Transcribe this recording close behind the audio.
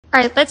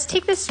Alright, let's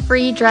take this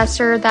free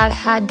dresser that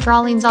had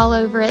drawings all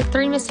over it,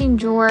 3 missing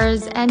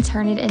drawers, and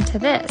turn it into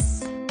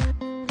this.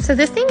 So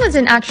this thing was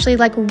in actually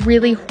like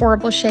really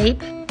horrible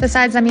shape.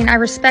 Besides, I mean, I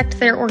respect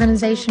their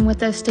organization with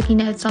those sticky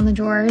notes on the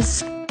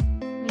drawers.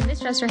 This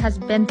dresser has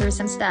been through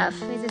some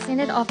stuff. I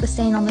sanded off the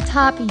stain on the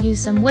top,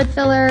 used some wood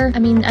filler,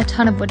 a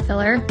ton of wood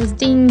filler. There's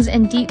dings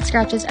and deep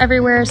scratches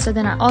everywhere, so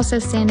then I also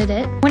sanded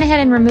it. Went ahead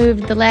and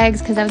removed the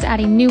legs because I was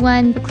adding a new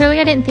one, but clearly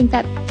I didn't think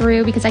that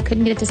through because I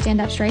couldn't get it to stand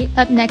up straight.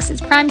 Up next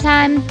is Prime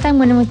Time. I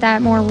went in with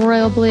that more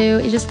royal blue.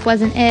 It just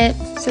wasn't it,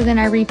 so then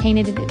I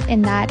repainted it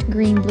in that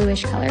green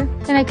bluish color.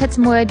 Then I cut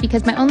some wood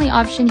because my only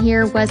option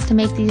here was to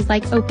make these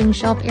like open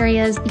shelf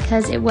areas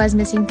because it was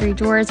missing 3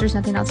 drawers. There's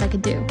nothing else I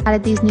could do.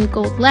 Added these new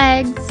gold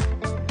legs.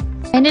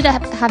 I ended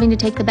up having to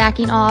take the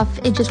backing off.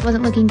 It just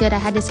wasn't looking good. I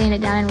had to sand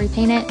it down and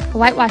repaint it. A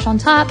whitewash on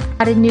top,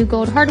 added new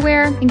gold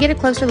hardware, and get a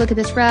closer look at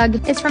this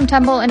rug. It's from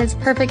Tumble and it's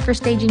perfect for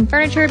staging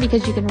furniture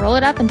because you can roll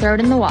it up and throw it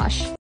in the wash.